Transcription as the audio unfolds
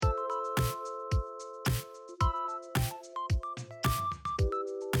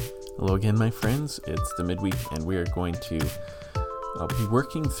Hello again, my friends. It's the midweek, and we are going to be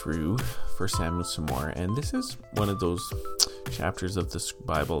working through 1 Samuel some more. And this is one of those chapters of the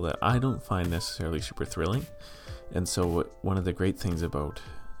Bible that I don't find necessarily super thrilling. And so one of the great things about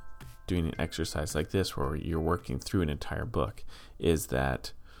doing an exercise like this, where you're working through an entire book, is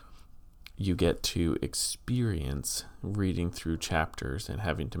that you get to experience reading through chapters and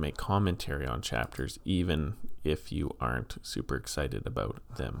having to make commentary on chapters, even if you aren't super excited about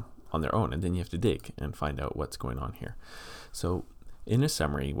them on their own. And then you have to dig and find out what's going on here. So in a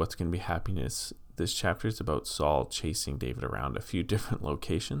summary, what's going to be happening is this chapter is about Saul chasing David around a few different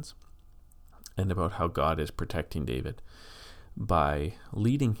locations, and about how God is protecting David by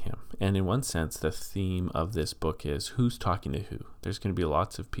leading him. And in one sense, the theme of this book is who's talking to who. There's going to be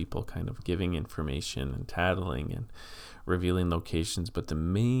lots of people kind of giving information and tattling and revealing locations, but the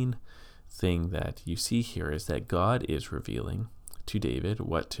main thing that you see here is that God is revealing to David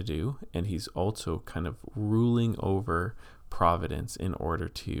what to do, and he's also kind of ruling over providence in order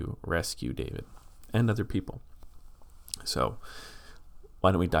to rescue David and other people. So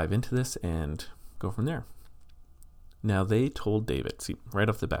why don't we dive into this and go from there? Now they told David, see, right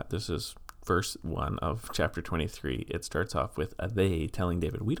off the bat, this is verse 1 of chapter 23. It starts off with a they telling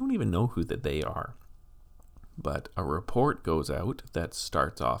David. We don't even know who the they are, but a report goes out that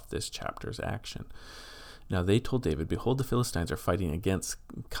starts off this chapter's action. Now they told David, behold, the Philistines are fighting against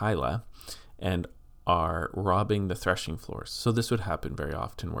Keilah and are robbing the threshing floors. So this would happen very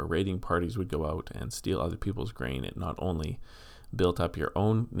often, where raiding parties would go out and steal other people's grain. It not only built up your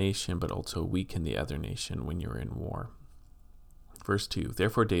own nation, but also weakened the other nation when you're in war. Verse 2,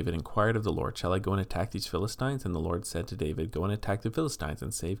 therefore David inquired of the Lord, shall I go and attack these Philistines? And the Lord said to David, go and attack the Philistines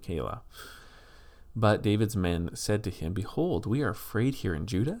and save Keilah. But David's men said to him, behold, we are afraid here in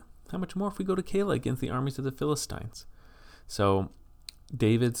Judah. How much more if we go to Keilah against the armies of the Philistines? So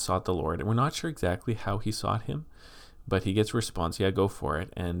David sought the Lord, and we're not sure exactly how he sought him, but he gets a response, yeah, go for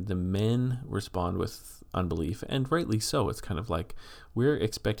it. And the men respond with unbelief, and rightly so. It's kind of like, we're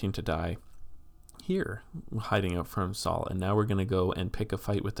expecting to die here, hiding out from Saul, and now we're going to go and pick a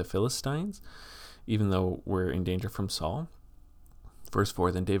fight with the Philistines, even though we're in danger from Saul. Verse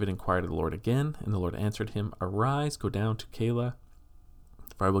 4, then David inquired of the Lord again, and the Lord answered him, arise, go down to Keilah,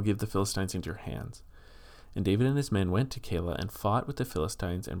 for I will give the Philistines into your hands. And David and his men went to Keilah and fought with the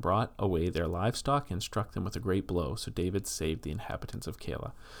Philistines and brought away their livestock and struck them with a great blow. So David saved the inhabitants of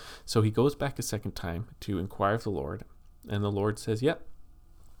Keilah. So he goes back a second time to inquire of the Lord, and the Lord says, yep,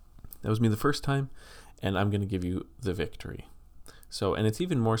 that was me the first time, and I'm going to give you the victory. So, and it's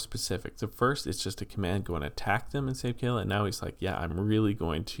even more specific. The first, it's just a command, go and attack them and save Keilah. And now he's like, yeah, I'm really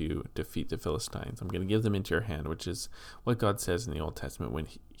going to defeat the Philistines. I'm going to give them into your hand, which is what God says in the Old Testament when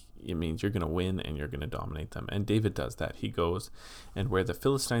it means you're going to win and you're going to dominate them. And David does that. He goes, and where the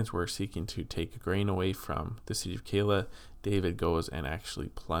Philistines were seeking to take grain away from the city of Keilah, David goes and actually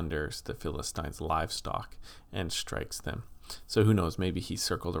plunders the Philistines' livestock and strikes them. So who knows, maybe he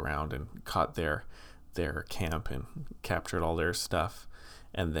circled around and caught their camp and captured all their stuff,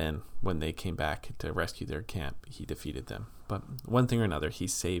 and then when they came back to rescue their camp, he defeated them. But one thing or another, he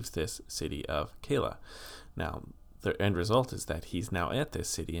saves this city of Keilah. Now the end result is that he's now at this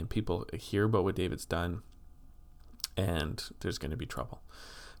city, and people hear about what David's done, and there's going to be trouble.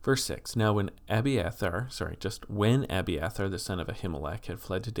 Verse 6, now when Abiathar, the son of Ahimelech, had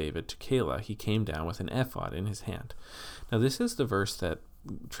fled to David to Keilah, he came down with an ephod in his hand. Now this is the verse that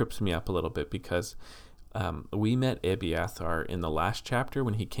trips me up a little bit, because we met Abiathar in the last chapter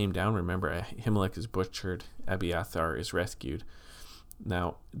when he came down. Remember, Ahimelech is butchered, Abiathar is rescued.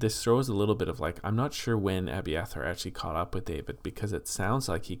 Now this throws a little bit of like, I'm not sure when Abiathar actually caught up with David, because it sounds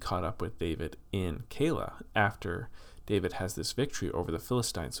like he caught up with David in Keilah after David has this victory over the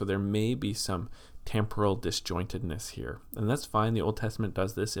Philistines. So there may be some temporal disjointedness here, and that's fine. The Old Testament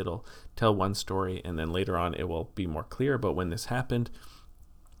does this. It'll tell one story, and then later on it will be more clear about when this happened.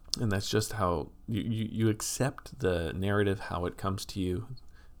 And that's just how you accept the narrative, how it comes to you,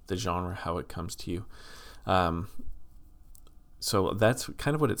 the genre, how it comes to you. So that's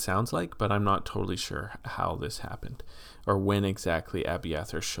kind of what it sounds like, but I'm not totally sure how this happened or when exactly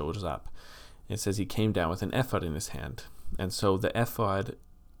Abiathar shows up. It says he came down with an ephod in his hand. And so the ephod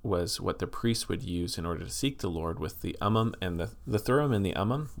was what the priests would use in order to seek the Lord, with the Ummim and the Thummim and the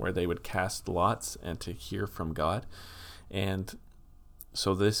Ummim, where they would cast lots and to hear from God. And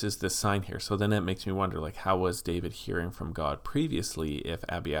so this is the sign here. So then that makes me wonder, like, how was David hearing from God previously if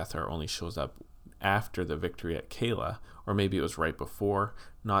Abiathar only shows up after the victory at Keilah, or maybe it was right before?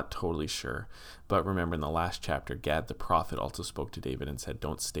 Not totally sure. But remember, in the last chapter, Gad the prophet also spoke to David and said,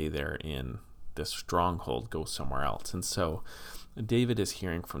 don't stay there in this stronghold go somewhere else. And so David is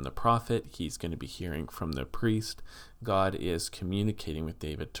hearing from the prophet. He's going to be hearing from the priest. God is communicating with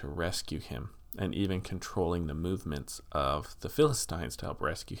David to rescue him, and even controlling the movements of the Philistines to help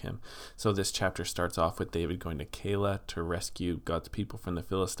rescue him. So this chapter starts off with David going to Keilah to rescue God's people from the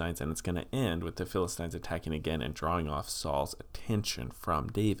Philistines, and it's going to end with the Philistines attacking again and drawing off Saul's attention from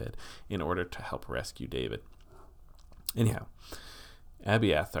David in order to help rescue David. Anyhow,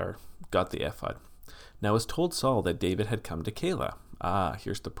 Abiathar got the ephod. Now it was told Saul that David had come to Keilah.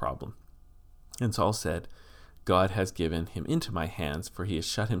 Here's the problem. And Saul said, God has given him into my hands, for he has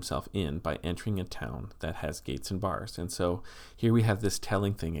shut himself in by entering a town that has gates and bars. And so here we have this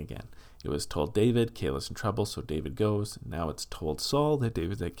telling thing again. It was told David, Keilah's in trouble, so David goes. Now it's told Saul that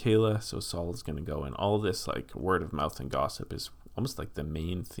David's at Keilah, so Saul is going to go. And all this like word of mouth and gossip is almost like the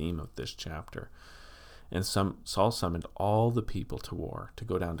main theme of this chapter. And Saul summoned all the people to war to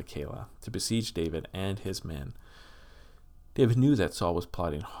go down to Keilah to besiege David and his men. David knew that Saul was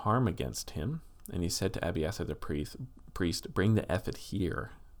plotting harm against him, and he said to Abiathar the priest, bring the ephod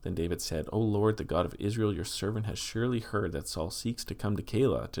here. Then David said, O Lord, the God of Israel, your servant has surely heard that Saul seeks to come to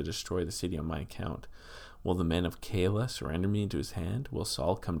Keilah to destroy the city on my account. Will the men of Keilah surrender me into his hand? Will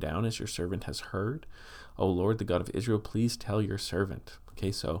Saul come down as your servant has heard? O Lord, the God of Israel, please tell your servant.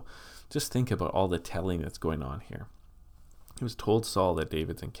 Okay, so just think about all the telling that's going on here. It was told Saul that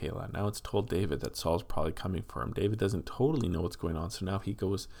David's in Keilah. Now it's told David that Saul's probably coming for him. David doesn't totally know what's going on, so now he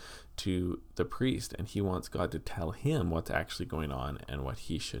goes to the priest and he wants God to tell him what's actually going on and what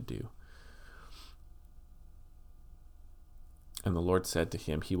he should do. And the Lord said to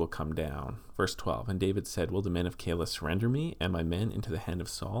him, he will come down. Verse 12, and David said, will the men of Keilah surrender me and my men into the hand of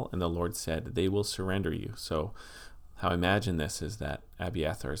Saul? And the Lord said, they will surrender you. So how I imagine this is that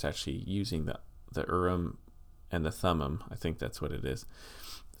Abiathar is actually using the Urim and the Thummim, I think that's what it is,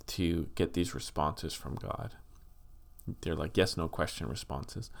 to get these responses from God. They're like yes, no question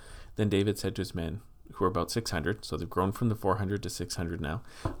responses. Then David said to his men, who are about 600, so they've grown from the 400 to 600 now,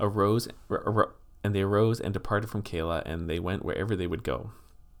 and they arose and departed from Keilah, and they went wherever they would go.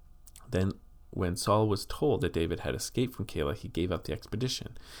 Then when Saul was told that David had escaped from Keilah, he gave up the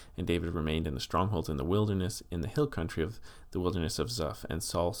expedition, and David remained in the strongholds in the wilderness, in the hill country of the wilderness of Zuph. And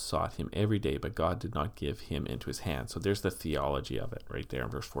Saul sought him every day, but God did not give him into his hand. So there's the theology of it right there in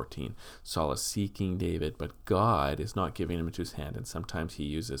verse 14. Saul is seeking David, but God is not giving him into his hand. And sometimes he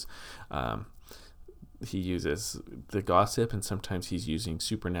uses the gossip, and sometimes he's using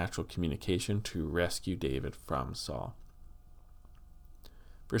supernatural communication to rescue David from Saul.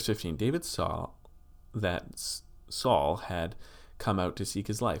 Verse 15, David saw that Saul had come out to seek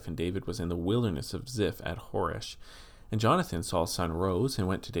his life, and David was in the wilderness of Ziph at Horesh. And Jonathan, Saul's son, rose and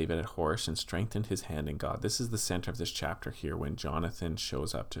went to David at Horesh and strengthened his hand in God. This is the center of this chapter here, when Jonathan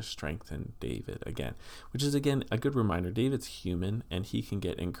shows up to strengthen David again, which is, again, a good reminder. David's human, and he can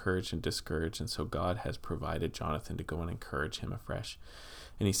get encouraged and discouraged, and so God has provided Jonathan to go and encourage him afresh.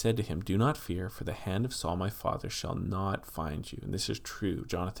 And he said to him, do not fear, for the hand of Saul my father shall not find you. And this is true.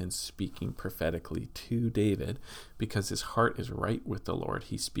 Jonathan's speaking prophetically to David because his heart is right with the Lord.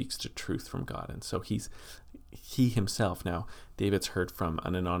 He speaks the truth from God. And so he himself, now David's heard from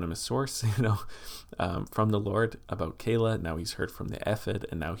an anonymous source, from the Lord about Keilah. Now he's heard from the ephod,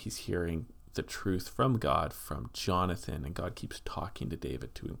 and now he's hearing the truth from God, from Jonathan. And God keeps talking to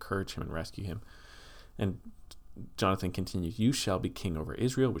David to encourage him and rescue him. And Jonathan continues, you shall be king over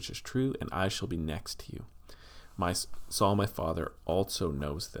Israel, which is true, and I shall be next to you. Saul, my father, also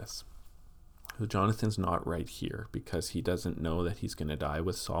knows this. So Jonathan's not right here because he doesn't know that he's going to die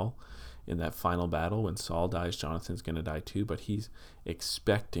with Saul in that final battle. When Saul dies, Jonathan's going to die too, but he's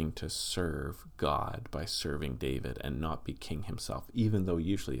expecting to serve God by serving David and not be king himself, even though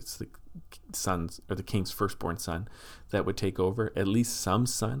usually it's the son's or the king's firstborn son that would take over, at least some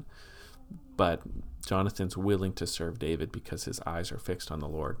son. But Jonathan's willing to serve David because his eyes are fixed on the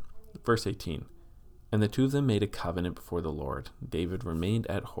Lord. Verse 18, and the two of them made a covenant before the Lord. David remained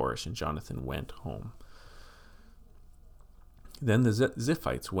at Horesh, and Jonathan went home. Then the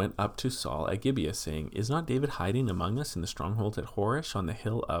Ziphites went up to Saul at Gibeah, saying, is not David hiding among us in the stronghold at Horesh on the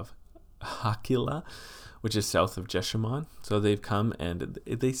hill of Hachilah, which is south of Jeshimon? So they've come, and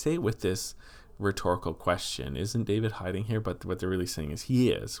they say it with this rhetorical question, isn't David hiding here? But what they're really saying is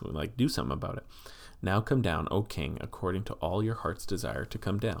he is. Like, do something about it. Now come down, O king, according to all your heart's desire to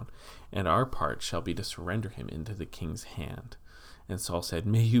come down, and our part shall be to surrender him into the king's hand. And Saul said,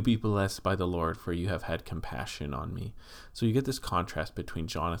 may you be blessed by the Lord, for you have had compassion on me. So you get this contrast between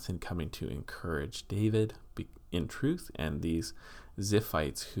Jonathan coming to encourage David in truth, and these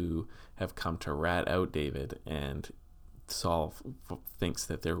Ziphites who have come to rat out David. And Saul thinks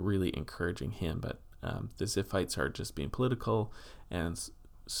that they're really encouraging him, but the Ziphites are just being political, and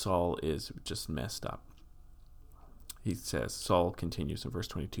Saul is just messed up. He says, Saul continues in verse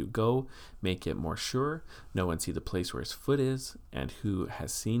 22, "Go, make it more sure. No one see the place where his foot is, and who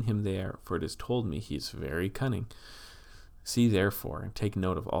has seen him there, for it is told me he is very cunning. See therefore, and take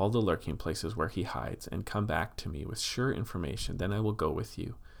note of all the lurking places where he hides, and come back to me with sure information. Then I will go with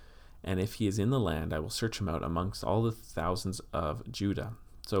you. And if he is in the land, I will search him out amongst all the thousands of Judah."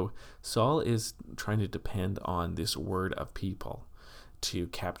 So Saul is trying to depend on this word of people to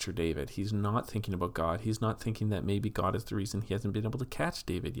capture David. He's not thinking about God. He's not thinking that maybe God is the reason he hasn't been able to catch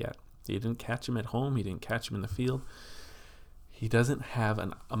David yet. He didn't catch him at home. He didn't catch him in the field. He doesn't have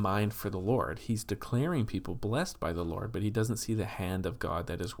a mind for the Lord. He's declaring people blessed by the Lord, but he doesn't see the hand of God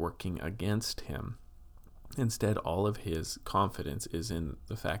that is working against him. Instead, all of his confidence is in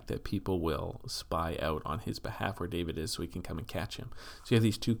the fact that people will spy out on his behalf where David is so he can come and catch him. So you have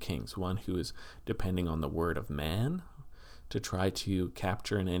these two kings, one who is depending on the word of man to try to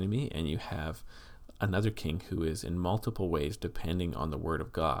capture an enemy, and you have another king who is in multiple ways depending on the word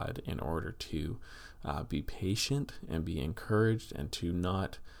of God in order to be patient and be encouraged and to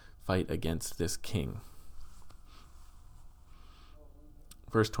not fight against this king.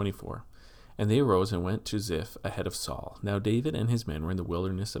 Verse 24, "And they arose and went to Ziph ahead of Saul. Now David and his men were in the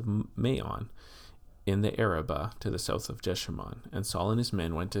wilderness of Maon, in the Arabah to the south of Jeshimon. And Saul and his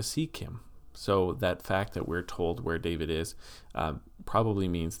men went to seek him." So that fact that we're told where David is probably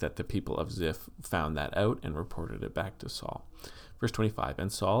means that the people of Ziph found that out and reported it back to Saul. Verse 25,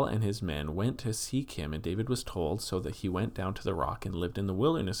 "And Saul and his men went to seek him, and David was told, so that he went down to the rock and lived in the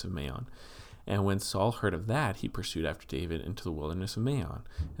wilderness of Maon. And when Saul heard of that, he pursued after David into the wilderness of Maon.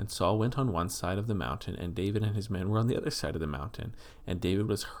 And Saul went on one side of the mountain, and David and his men were on the other side of the mountain. And David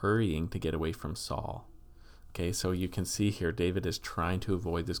was hurrying to get away from Saul." Okay, so you can see here, David is trying to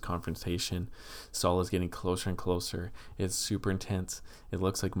avoid this confrontation. Saul is getting closer and closer. It's super intense. It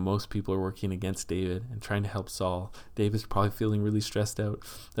looks like most people are working against David and trying to help Saul. David's probably feeling really stressed out,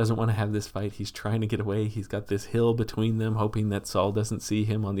 doesn't want to have this fight. He's trying to get away. He's got this hill between them, hoping that Saul doesn't see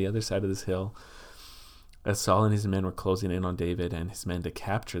him on the other side of this hill. As Saul and his men were closing in on David and his men to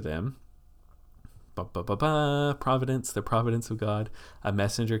capture them, providence, the providence of God, a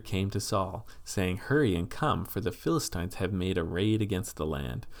messenger came to Saul, saying, "Hurry and come, for the Philistines have made a raid against the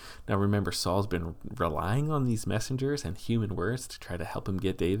land." Now remember, Saul's been relying on these messengers and human words to try to help him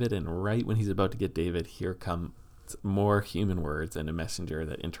get David, and right when he's about to get David, here come more human words and a messenger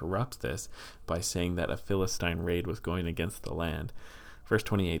that interrupts this by saying that a Philistine raid was going against the land. Verse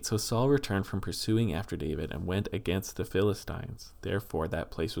 28, "So Saul returned from pursuing after David and went against the Philistines. Therefore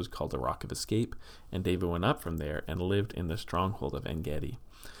that place was called the Rock of Escape, and David went up from there and lived in the stronghold of En-Gedi."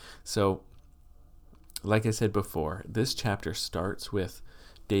 So, like I said before, this chapter starts with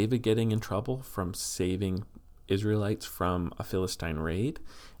David getting in trouble from saving Israelites from a Philistine raid,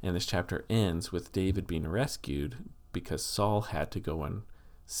 and this chapter ends with David being rescued because Saul had to go and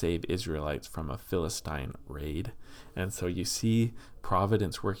save Israelites from a Philistine raid. And so you see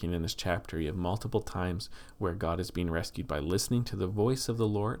providence working in this chapter. You have multiple times where God is being rescued by listening to the voice of the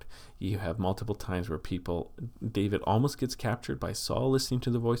Lord. You have multiple times where David almost gets captured by Saul listening to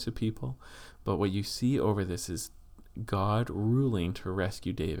the voice of people. But what you see over this is God ruling to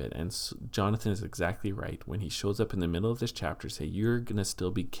rescue David. And Jonathan is exactly right when he shows up in the middle of this chapter, say, "You're going to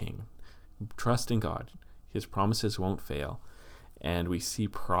still be king. Trust in God. His promises won't fail." And we see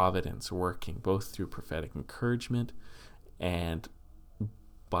providence working both through prophetic encouragement and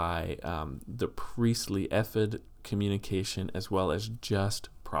by the priestly ephod communication, as well as just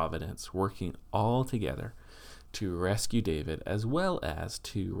providence, working all together to rescue David as well as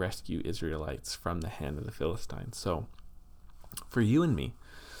to rescue Israelites from the hand of the Philistines. So for you and me,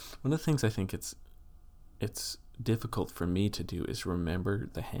 one of the things I think it's difficult for me to do is remember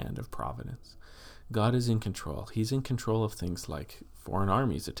the hand of providence. God is in control. He's in control of things like foreign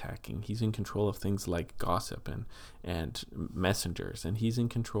armies attacking. He's in control of things like gossip and messengers. And he's in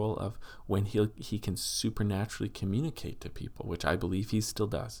control of when he can supernaturally communicate to people, which I believe he still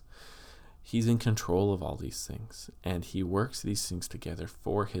does. He's in control of all these things. And he works these things together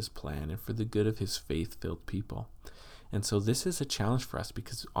for his plan and for the good of his faith-filled people. And so this is a challenge for us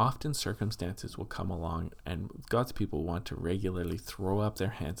because often circumstances will come along and God's people want to regularly throw up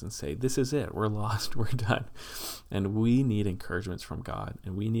their hands and say, "This is it, we're lost, we're done." And we need encouragements from God,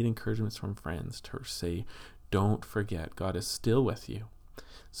 and we need encouragements from friends to say, don't forget, God is still with you.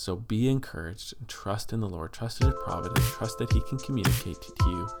 So be encouraged and trust in the Lord, trust in his providence, trust that he can communicate to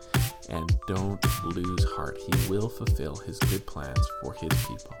you, and don't lose heart. He will fulfill his good plans for his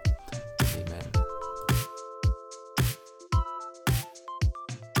people.